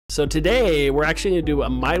So today we're actually gonna do a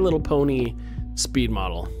My Little Pony speed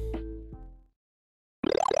model.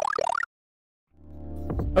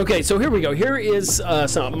 Okay, so here we go. Here is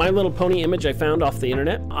some My Little Pony image I found off the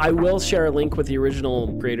internet. I will share a link with the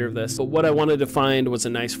original creator of this. But what I wanted to find was a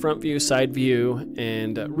nice front view, side view,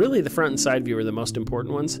 and really the front and side view are the most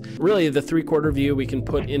important ones. Really the 3/4 view we can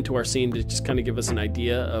put into our scene to just kind of give us an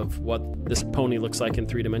idea of what this pony looks like in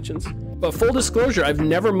 3 dimensions. But full disclosure, I've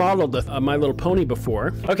never modeled a My Little Pony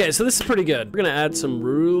before. Okay, so this is pretty good. We're gonna add some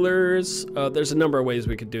rulers. There's a number of ways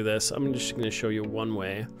we could do this. I'm just gonna show you one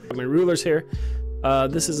way. I have my rulers here.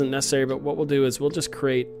 This isn't necessary, but what we'll do is we'll just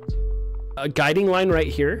create a guiding line right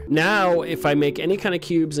here. Now, if I make any kind of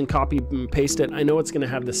cubes and copy and paste it, I know it's gonna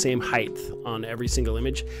have the same height on every single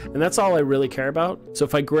image, and that's all I really care about. So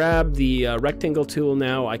if I grab the rectangle tool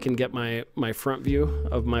now, I can get my front view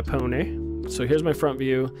of my pony. So here's my front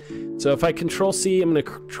view. So if I Control C, I'm gonna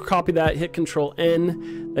copy that, hit Control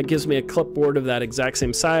N. That gives me a clipboard of that exact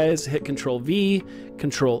same size. Hit Control V,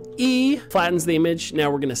 Control E, flattens the image. Now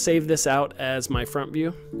we're gonna save this out as my front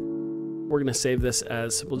view. We're gonna save this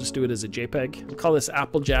as, we'll just do it as a JPEG. We'll call this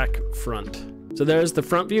Applejack front. So there's the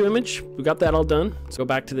front view image. We got that all done. Let's go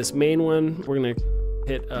back to this main one. We're gonna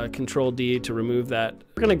hit Control D to remove that.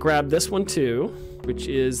 We're gonna grab this one too, which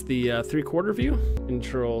is the 3/4 view.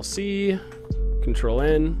 Control C, Control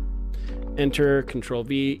N, Enter, Control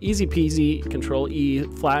V, easy peasy. Control E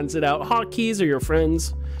flattens it out. Hotkeys are your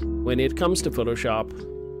friends when it comes to Photoshop.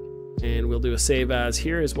 And we'll do a save as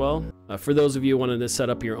here as well. For those of you wanting to set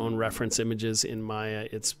up your own reference images in Maya,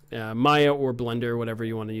 it's Maya or Blender, whatever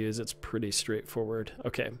you want to use. It's pretty straightforward.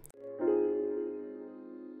 Okay.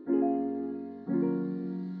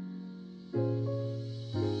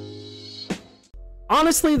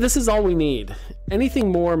 Honestly, this is all we need.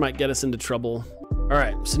 Anything more might get us into trouble. All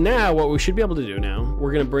right, so now what we should be able to do now,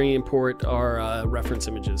 we're gonna import our reference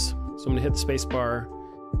images. So I'm gonna hit the space bar.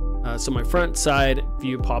 So my front side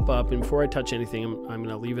view pop up, and before I touch anything, I'm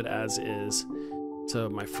gonna leave it as is. So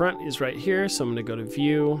my front is right here, so I'm gonna go to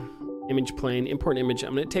View, Image Plane, Import Image.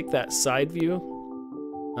 I'm gonna take that side view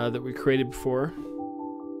that we created before,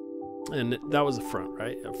 and that was the front,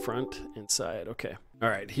 right? Front and side, okay. All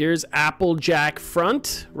right, here's Applejack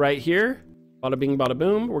front right here. Bada bing, bada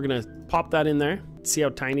boom. We're gonna pop that in there. See how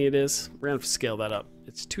tiny it is? We're gonna have to scale that up.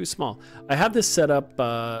 It's too small. I have this set up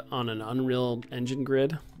on an Unreal Engine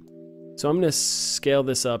grid. So I'm gonna scale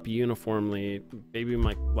this up uniformly, maybe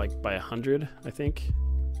like by 100, I think.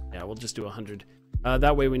 Yeah, we'll just do 100.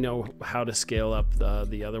 That way we know how to scale up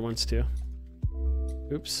the other ones too.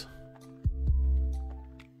 Oops.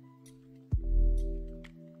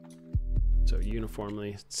 So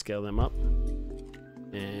uniformly scale them up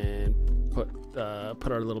and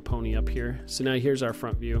put our little pony up here. So now here's our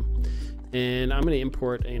front view, and I'm gonna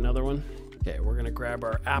import another one. Okay, we're gonna grab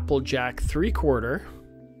our Applejack 3/4,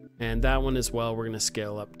 and that one as well, we're gonna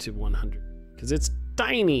scale up to 100 because it's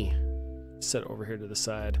tiny. Set it over here to the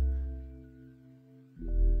side.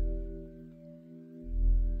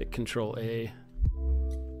 Hit Control A.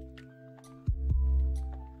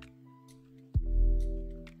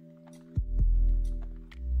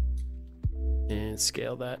 And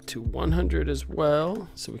scale that to 100 as well,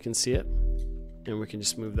 so we can see it. And we can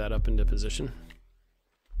just move that up into position.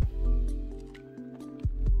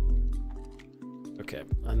 Okay,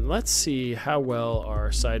 and let's see how well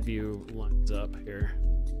our side view lines up here.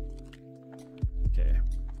 Okay.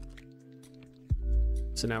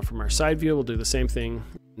 So now from our side view, we'll do the same thing.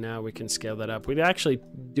 Now we can scale that up. We'd actually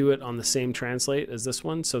do it on the same translate as this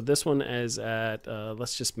one. So this one is at,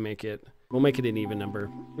 let's just make it, we'll make it an even number.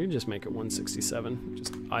 We can just make it 167,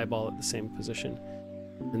 just eyeball at the same position.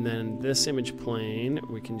 And then this image plane,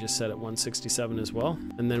 we can just set it 167 as well.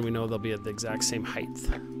 And then we know they'll be at the exact same height,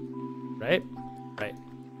 right? Right.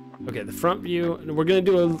 Okay, the front view, and we're gonna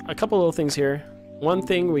do a couple little things here. One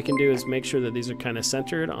thing we can do is make sure that these are kind of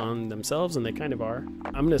centered on themselves, and they kind of are.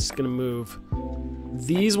 I'm just gonna move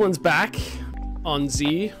these ones back on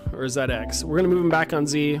Z, or is that X? We're gonna move them back on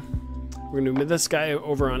Z. We're gonna move this guy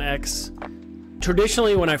over on X.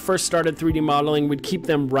 Traditionally, when I first started 3D modeling, we'd keep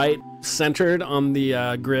them right centered on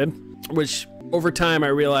the grid, which over time I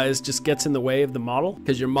realized just gets in the way of the model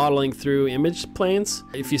because you're modeling through image planes.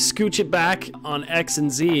 If you scooch it back on X and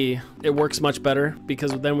Z, it works much better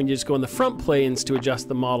because then when you just go in the front planes to adjust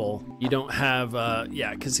the model, you don't have,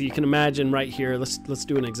 yeah, because you can imagine right here, let's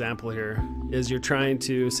do an example here, is you're trying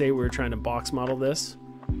to, say we're trying to box model this.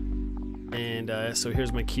 And so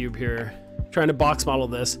here's my cube here, trying to box model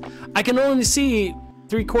this. I can only see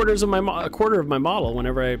 3/4 of a quarter of my model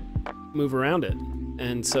whenever I move around it.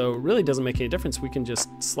 And so it really doesn't make any difference. We can just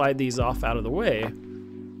slide these off out of the way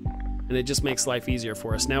and it just makes life easier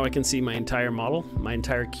for us. Now I can see my entire model, my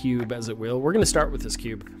entire cube as it will. We're gonna start with this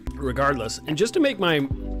cube regardless. And just to make my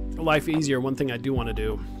life easier, one thing I do wanna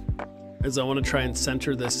do is I wanna try and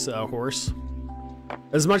center this horse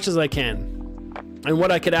as much as I can. And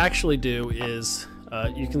what I could actually do is,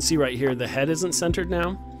 you can see right here, the head isn't centered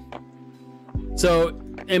now. So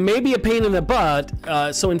it may be a pain in the butt.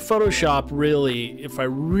 So in Photoshop, really, if I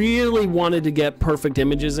really wanted to get perfect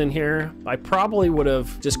images in here, I probably would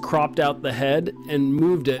have just cropped out the head and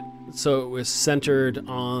moved it so it was centered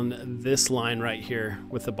on this line right here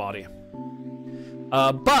with the body.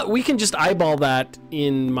 But we can just eyeball that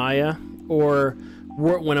in Maya, or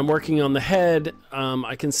when I'm working on the head,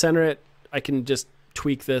 I can center it. I can just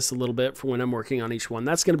tweak this a little bit for when I'm working on each one.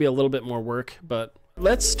 That's going to be a little bit more work, but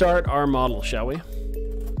let's start our model, shall we?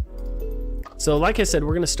 So like I said,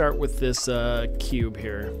 we're going to start with this cube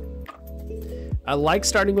here. I like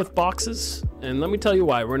starting with boxes, and let me tell you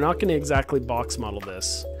why. We're not going to exactly box model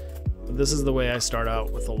this. This is the way I start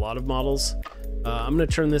out with a lot of models. I'm going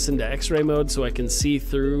to turn this into X-ray mode so I can see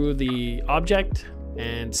through the object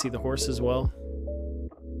and see the horse as well.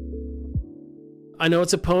 I know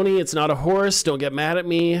it's a pony, it's not a horse. Don't get mad at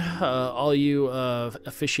me, all you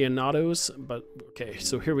aficionados, but okay,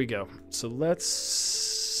 so here we go. So let's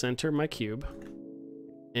center my cube,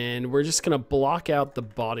 and we're just gonna block out the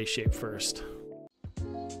body shape first.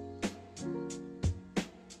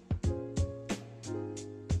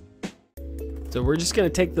 So we're just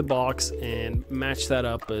gonna take the box and match that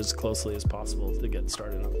up as closely as possible to get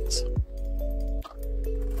started on this.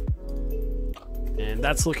 And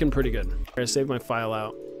that's looking pretty good. I save my file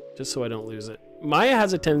out just so I don't lose it. Maya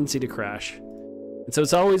has a tendency to crash, and so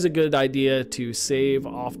it's always a good idea to save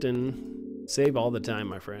often. Save all the time,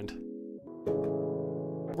 my friend.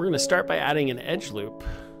 We're gonna start by adding an edge loop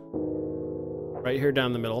right here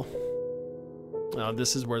down the middle.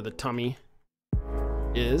 This is where the tummy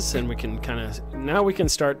is, and we can now we can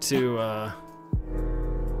start to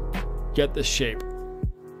get the shape.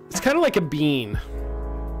 It's kind of like a bean.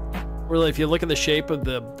 Really, if you look at the shape of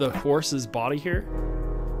the horse's body here,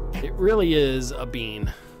 it really is a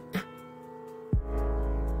bean.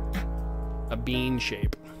 A bean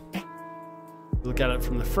shape. Look at it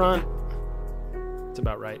from the front. It's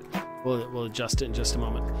about right. We'll adjust it in just a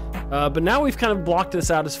moment. But now we've kind of blocked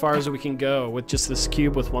this out as far as we can go with just this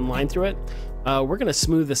cube with one line through it. We're gonna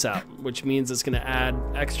smooth this out, which means it's gonna add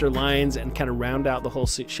extra lines and kind of round out the whole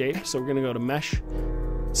shape. So we're gonna go to Mesh,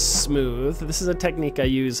 Smooth. This is a technique I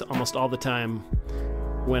use almost all the time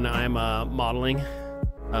when I'm modeling.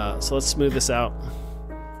 So let's smooth this out.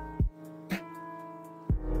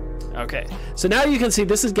 Okay, so now you can see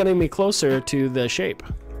this is getting me closer to the shape.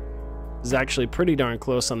 This is actually pretty darn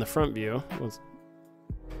close on the front view. Let's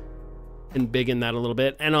embiggen that a little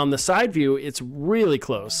bit. And on the side view, it's really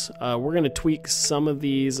close. We're gonna tweak some of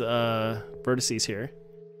these vertices here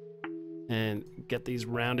and get these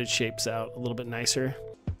rounded shapes out a little bit nicer.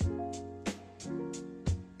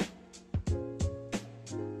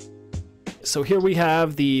 So here we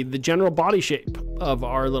have the general body shape of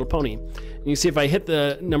our little pony. And you see if I hit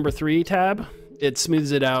the number 3 tab, it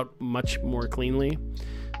smooths it out much more cleanly.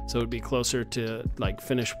 So it'd be closer to like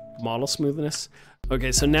finished model smoothness.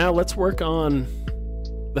 Okay, so now let's work on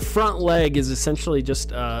the front leg. Is essentially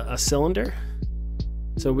just a cylinder.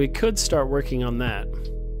 So we could start working on that.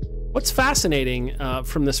 What's fascinating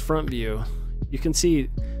from this front view, you can see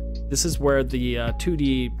this is where the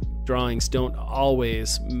 2D drawings don't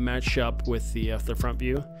always match up with the front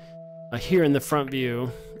view. Here in the front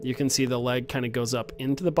view, you can see the leg kind of goes up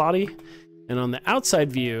into the body, and on the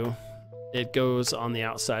outside view, it goes on the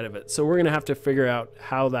outside of it. So we're gonna have to figure out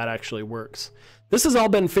how that actually works. This has all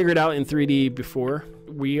been figured out in 3D before.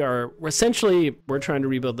 We're trying to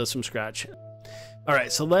rebuild this from scratch. All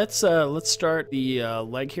right, so let's start the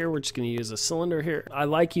leg here. We're just gonna use a cylinder here. I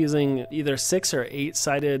like using either 6 or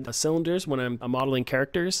 8-sided cylinders when I'm modeling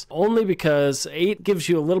characters, only because 8 gives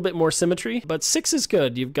you a little bit more symmetry, but 6 is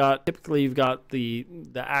good. Typically you've got the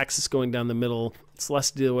axis going down the middle. It's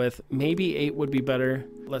less to deal with. Maybe 8 would be better.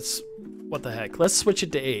 What the heck? Let's switch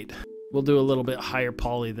it to 8. We'll do a little bit higher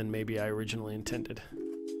poly than maybe I originally intended.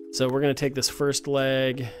 So we're gonna take this first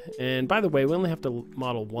leg, and by the way, we only have to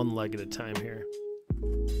model one leg at a time here.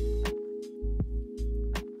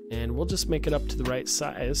 And we'll just make it up to the right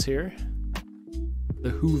size here. The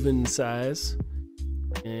Hooven size.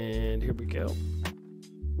 And here we go.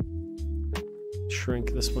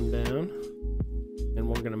 Shrink this one down. And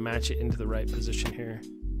we're gonna match it into the right position here.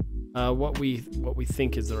 What we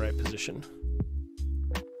think is the right position.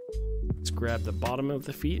 Let's grab the bottom of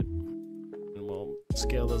the feet, and we'll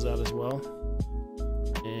scale those out as well.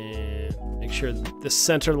 And make make sure the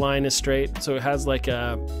center line is straight. So it has like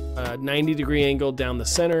a 90-degree angle down the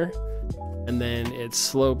center, and then it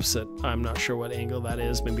slopes at, I'm not sure what angle that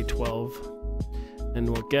is, maybe 12. And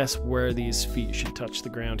we'll guess where these feet should touch the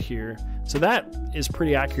ground here. So that is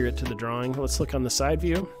pretty accurate to the drawing. Let's look on the side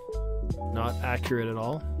view. Not accurate at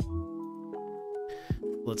all.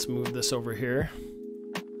 Let's move this over here.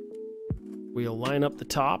 We'll line up the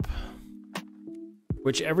top,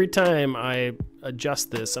 which every time I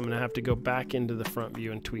adjust this, I'm gonna have to go back into the front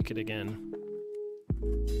view and tweak it again.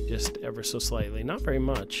 Just ever so slightly, not very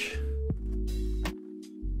much.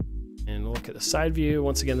 And look at the side view.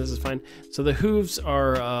 Once again, this is fine. So the hooves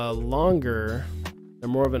are longer. They're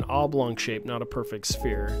more of an oblong shape, not a perfect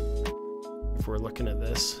sphere, if we're looking at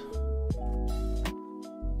this.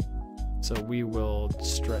 So we will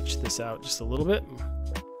stretch this out just a little bit.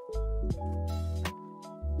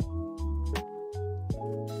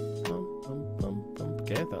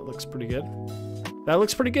 Okay, that looks pretty good. That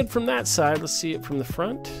looks pretty good from that side. Let's see it from the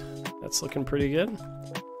front. That's looking pretty good.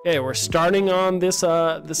 Okay, we're starting on this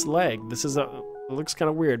this leg. This is it looks kind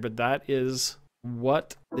of weird, but that is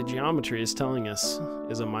what the geometry is telling us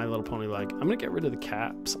is a My Little Pony leg. I'm gonna get rid of the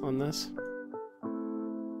caps on this.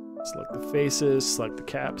 Select the faces, select the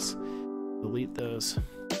caps, delete those.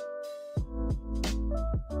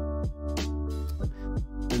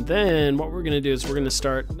 And then what we're gonna do is we're gonna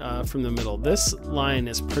start from the middle. This line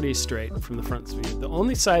is pretty straight from the front view. The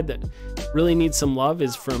only side that really needs some love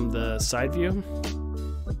is from the side view.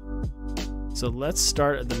 So let's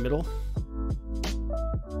start at the middle.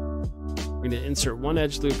 We're gonna insert one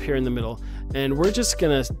edge loop here in the middle, and we're just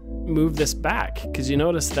gonna move this back, because you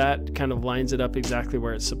notice that kind of lines it up exactly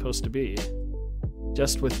where it's supposed to be.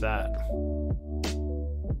 Just with that.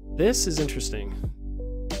 This is interesting.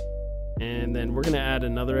 And then we're gonna add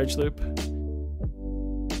another edge loop.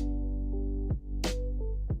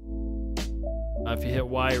 If you hit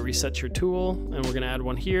Y, it resets your tool, and we're gonna add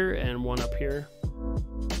one here and one up here.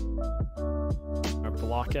 Our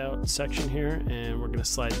block out section here, and we're gonna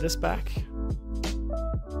slide this back.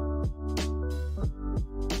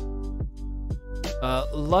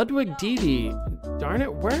 Ludwig Didi, darn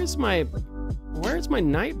it, where's my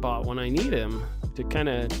Nightbot when I need him to kind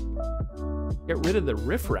of get rid of the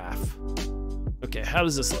riffraff? Okay, how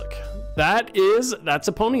does this look? That's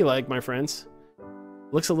a pony leg, my friends.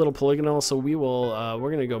 Looks a little polygonal, so we will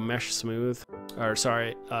we're gonna go mesh smooth, or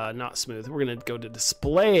sorry, not smooth. We're gonna go to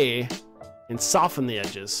display and soften the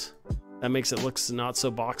edges. That makes it look not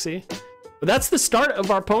so boxy. But that's the start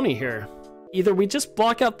of our pony here. Either we just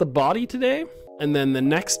block out the body today, and then the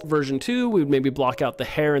next version 2, we would maybe block out the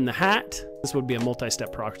hair and the hat. This would be a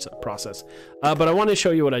multi-step process. But I want to show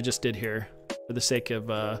you what I just did here for the sake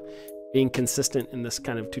of being consistent in this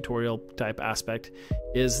kind of tutorial type aspect.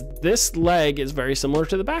 Is this leg is very similar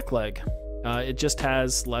to the back leg. It just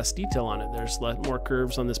has less detail on it. There's more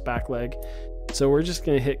curves on this back leg. So we're just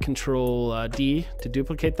gonna hit Control D to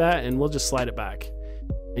duplicate that, and we'll just slide it back.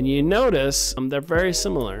 And you notice they're very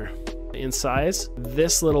similar in size.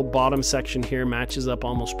 This little bottom section here matches up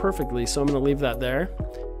almost perfectly, so I'm gonna leave that there.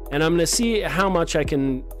 And I'm gonna see how much I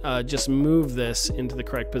can just move this into the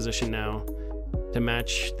correct position now to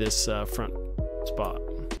match this front spot.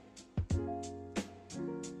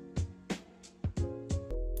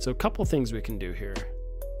 So a couple things we can do here.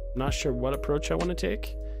 I'm not sure what approach I want to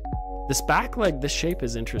take. This back leg, this shape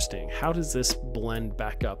is interesting. How does this blend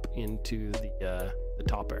back up into the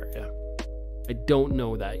top area? I don't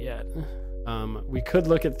know that yet. We could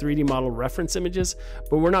look at 3D model reference images,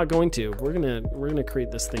 but we're not going to. We're gonna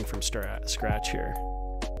create this thing from scratch here.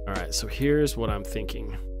 All right, so here's what I'm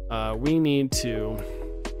thinking. We need to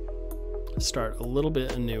start a little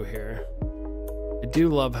bit anew here. I do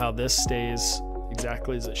love how this stays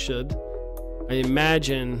exactly as it should. I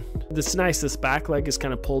imagine this back leg is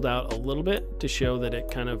kind of pulled out a little bit to show that it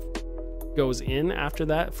kind of goes in after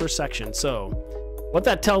that first section. So what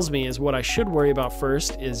that tells me is what I should worry about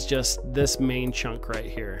first is just this main chunk right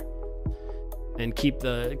here, and keep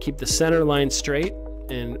the center line straight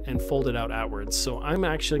and fold it out outwards. So I'm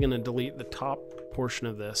actually going to delete the top portion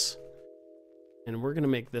of this, and we're going to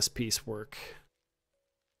make this piece work.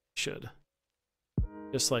 Should,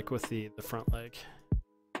 just like with the front leg.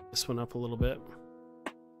 This one up a little bit.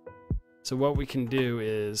 So what we can do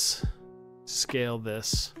is scale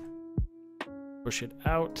this, push it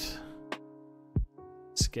out,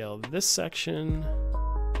 scale this section,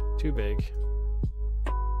 too big.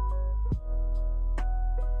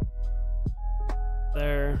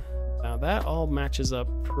 There. Now that all matches up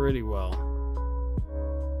pretty well.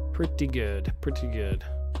 Pretty good, pretty good.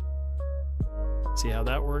 See how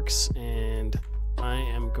that works, and I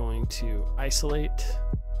am going to isolate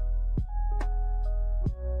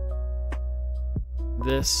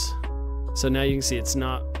this. So now you can see it's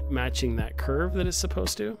not matching that curve that it's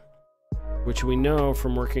supposed to, which we know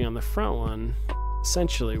from working on the front one.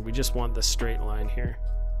 Essentially, we just want the straight line here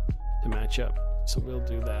to match up. So we'll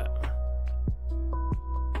do that.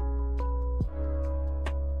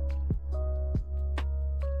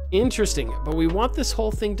 Interesting, but we want this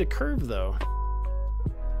whole thing to curve though.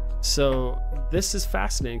 So this is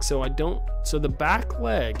fascinating. So the back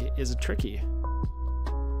leg is tricky.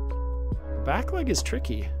 The back leg is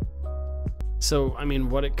tricky. So, I mean,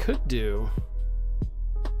 what it could do,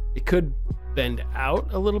 it could bend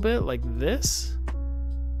out a little bit like this.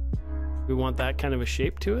 We want that kind of a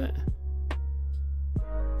shape to it.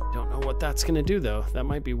 Don't know what that's gonna do though. That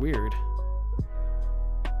might be weird.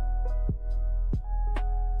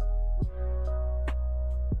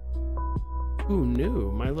 Who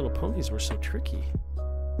knew My Little Ponies were so tricky?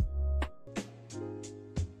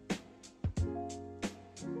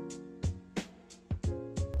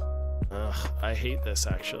 Ugh, I hate this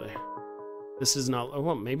actually. This is not, oh,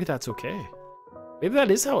 well, maybe that's okay. Maybe that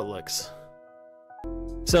is how it looks.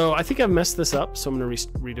 So I think I've messed this up, so I'm gonna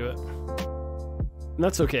redo it. And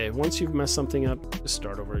that's okay. Once you've messed something up, just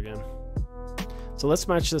start over again. So let's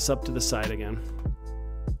match this up to the side again.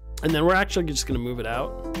 And then we're actually just gonna move it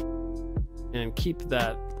out and keep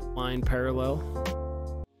that line parallel.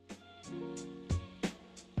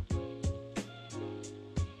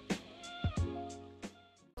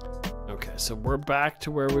 Okay, so we're back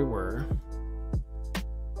to where we were.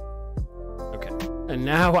 Okay, and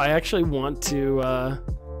now I actually want to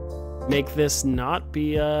make this not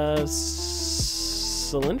be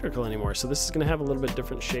cylindrical anymore. So this is gonna have a little bit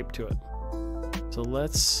different shape to it. So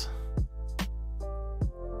let's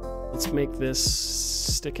make this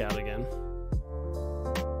stick out again.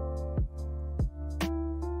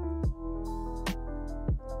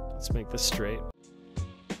 Let's make this straight.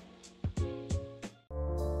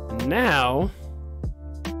 And now,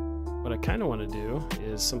 what I kind of want to do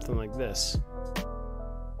is something like this.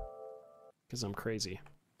 Because I'm crazy.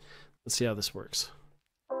 Let's see how this works.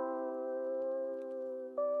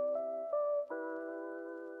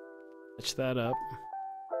 Match that up.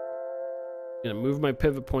 I'm gonna move my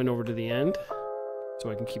pivot point over to the end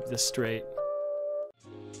so I can keep this straight.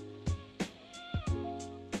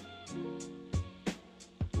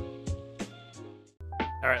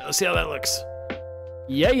 All right, let's see how that looks.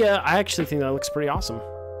 Yeah, I actually think that looks pretty awesome.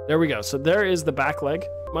 There we go. So there is the back leg,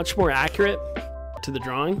 much more accurate to the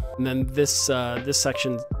drawing. And then this this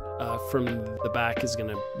section from the back is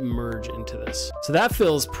gonna merge into this. So that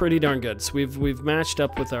feels pretty darn good. So we've matched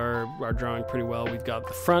up with our drawing pretty well. We've got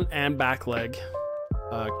the front and back leg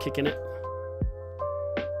kicking it.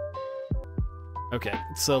 Okay,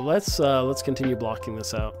 so let's continue blocking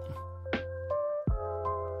this out.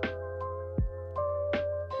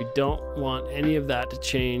 We don't want any of that to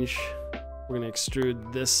change. We're gonna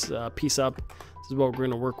extrude this piece up. This is what we're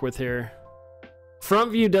gonna work with here.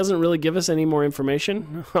 Front view doesn't really give us any more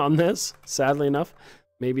information on this, sadly enough.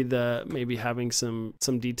 Maybe having some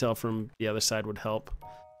detail from the other side would help.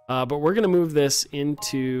 But we're gonna move this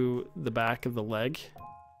into the back of the leg,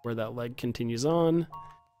 where that leg continues on.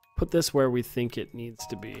 Put this where we think it needs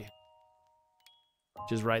to be,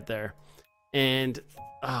 which is right there. And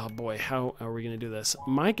oh boy, how are we gonna do this?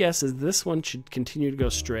 My guess is this one should continue to go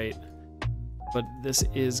straight, but this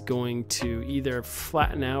is going to either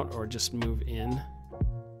flatten out or just move in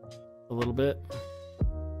a little bit.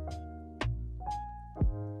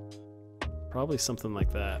 Probably something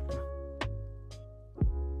like that.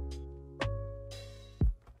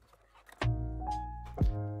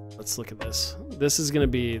 Let's look at this. This is gonna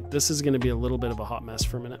be a little bit of a hot mess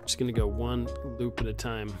for a minute. I'm just gonna go one loop at a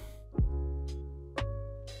time.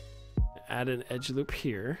 Add an edge loop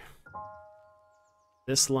here.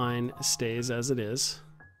 This line stays as it is.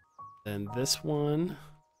 Then this one,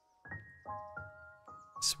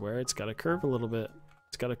 I swear it's got to curve a little bit.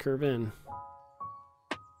 It's got to curve in.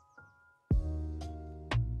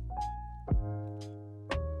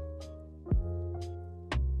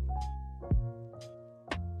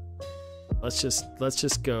 Let's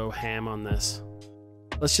just go ham on this.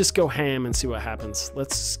 Let's just go ham and see what happens.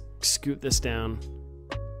 Let's scoot this down.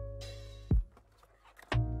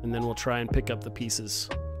 And then we'll try and pick up the pieces.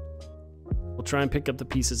 We'll try and pick up the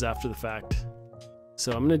pieces after the fact.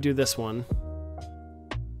 So I'm gonna do this one.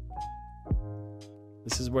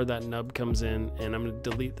 This is where that nub comes in, and I'm gonna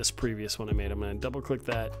delete this previous one I made. I'm gonna double click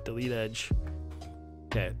that, delete edge.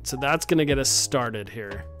 Okay, so that's gonna get us started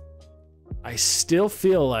here. I still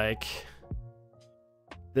feel like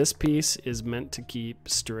this piece is meant to keep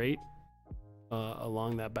straight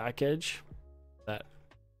along that back edge, that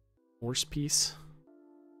horse piece.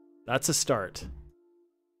 That's a start.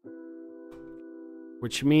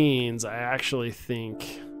 which means I actually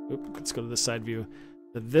think, let's go to the side view,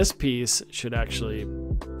 that this piece should actually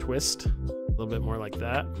twist a little bit more like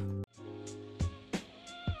that.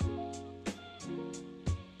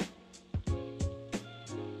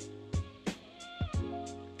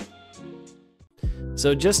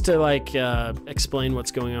 So just to like explain what's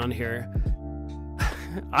going on here,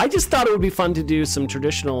 I just thought it would be fun to do some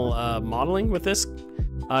traditional modeling with this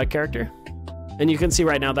character. And you can see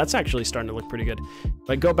right now that's actually starting to look pretty good. If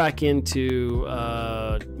I go back into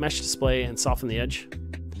mesh display and soften the edge,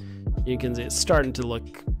 you can see it's starting to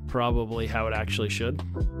look probably how it actually should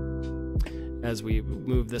as we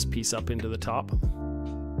move this piece up into the top.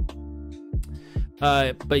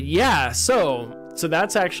 But yeah, so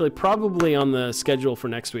that's actually probably on the schedule for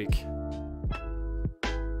next week.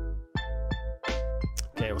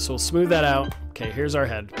 Okay, so we'll smooth that out. Okay, here's our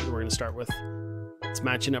head we're gonna start with. It's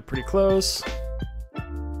matching up pretty close.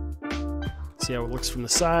 See how it looks from the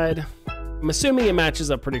side. I'm assuming it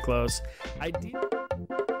matches up pretty close.